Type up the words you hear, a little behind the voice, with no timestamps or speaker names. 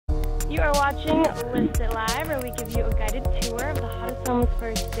are watching List It Live, where we give you a guided tour of the hottest homes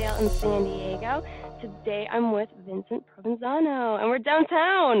for sale in San Diego. Today I'm with Vincent Provenzano, and we're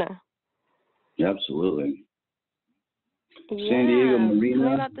downtown. Absolutely. Yeah. San Diego Marina. Tell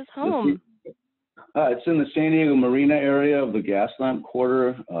me about this home. It's in the San Diego Marina area of the Gaslamp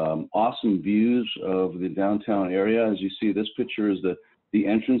Quarter. Awesome views of the downtown area. As you see, this picture is the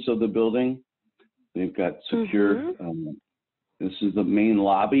entrance of the building. They've got secure. This is the main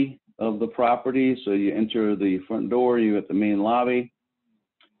lobby of the property. So you enter the front door, you get the main lobby.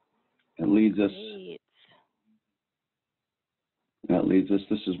 It leads us. That leads us.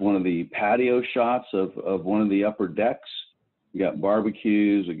 This is one of the patio shots of one of the upper decks. You got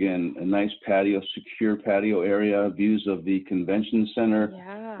barbecues, again, a nice patio, secure patio area, views of the convention center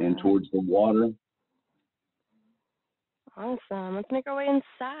and towards the water. Awesome. Let's make our way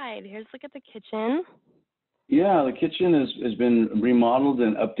inside. Here's a look at the kitchen. Yeah, the kitchen has been remodeled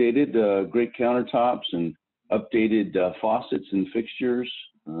and updated. Great countertops and updated faucets and fixtures.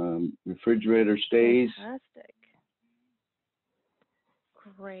 Refrigerator stays. Fantastic.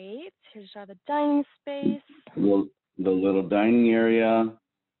 Great. Here's the dining space. The little dining area.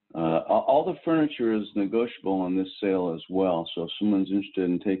 All the furniture is negotiable on this sale as well. So if someone's interested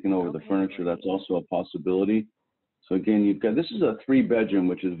in taking over the furniture, that's also a possibility. So again, this is a 3-bedroom,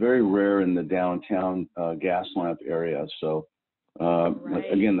 which is very rare in the downtown Gaslamp area. So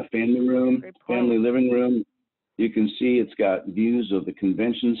again, the family room, family living room, you can see it's got views of the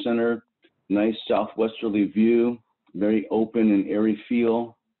convention center, nice southwesterly view, very open and airy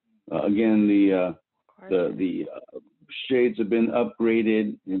feel. Again, the shades have been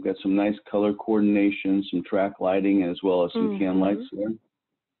upgraded. You've got some nice color coordination, some track lighting, as well as some can lights there.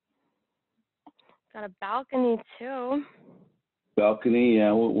 Got a balcony too. Balcony,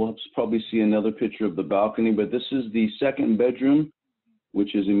 yeah. We'll probably see another picture of the balcony, but this is the 2nd bedroom,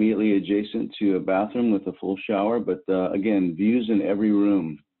 which is immediately adjacent to a bathroom with a full shower. But again, views in every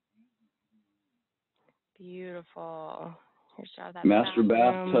room. Beautiful. Here's that master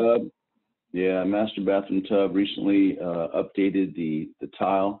bathtub. Yeah, master bathroom tub. Recently updated the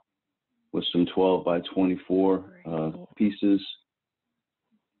tile with some 12 by 24 pieces.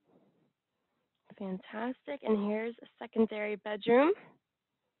 Fantastic. And here's a secondary bedroom.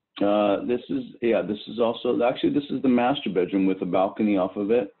 This is also, actually, this is the master bedroom with a balcony off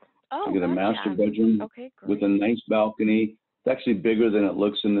of it. Oh, you get a master bedroom with a nice balcony. It's actually bigger than it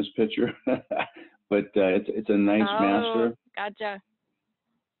looks in this picture, but it's a nice master. Gotcha.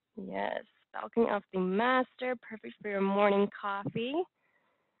 Yes, balcony off the master, perfect for your morning coffee.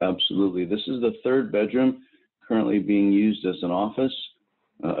 Absolutely. This is the 3rd bedroom, currently being used as an office.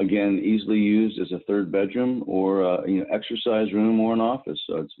 Again, easily used as a 3rd bedroom or exercise room or an office.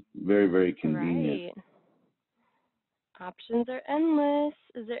 So it's very, very convenient. Right. Options are endless.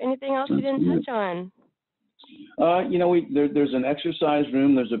 Is there anything else you didn't touch on? There's an exercise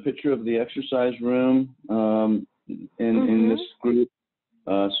room. There's a picture of the exercise room in this group.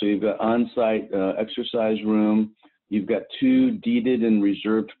 So you've got on-site exercise room. You've got 2 deeded and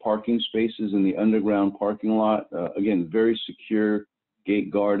reserved parking spaces in the underground parking lot. Again, very secure,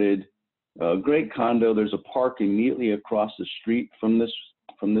 gate guarded. Great condo. There's a park immediately across the street from this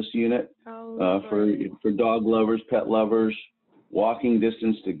unit for dog lovers, pet lovers. Walking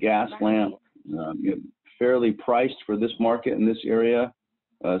distance to Gaslamp. Fairly priced for this market in this area.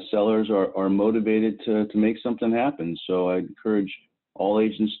 Sellers are motivated to make something happen. So I encourage all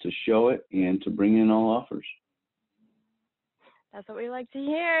agents to show it and to bring in all offers. That's what we like to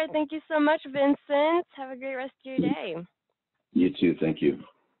hear. Thank you so much, Vincent. Have a great rest of your day. You too. Thank you.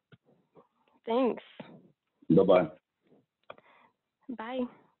 Thanks. Bye-bye. Bye.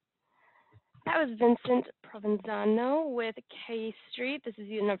 That was Vincent Provenzano with K Street. This is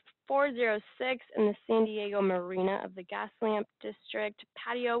unit number 406 in the San Diego Marina of the Gaslamp District.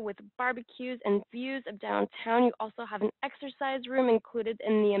 Patio with barbecues and views of downtown. You also have an exercise room included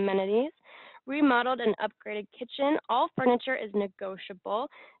in the amenities. Remodeled and upgraded kitchen. All furniture is negotiable.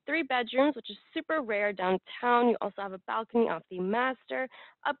 3 bedrooms, which is super rare downtown. You also have a balcony off the master,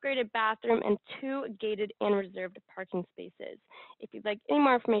 upgraded bathroom, and 2 gated and reserved parking spaces. If you'd like any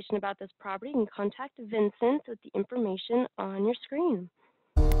more information about this property, you can contact Vincent with the information on your screen.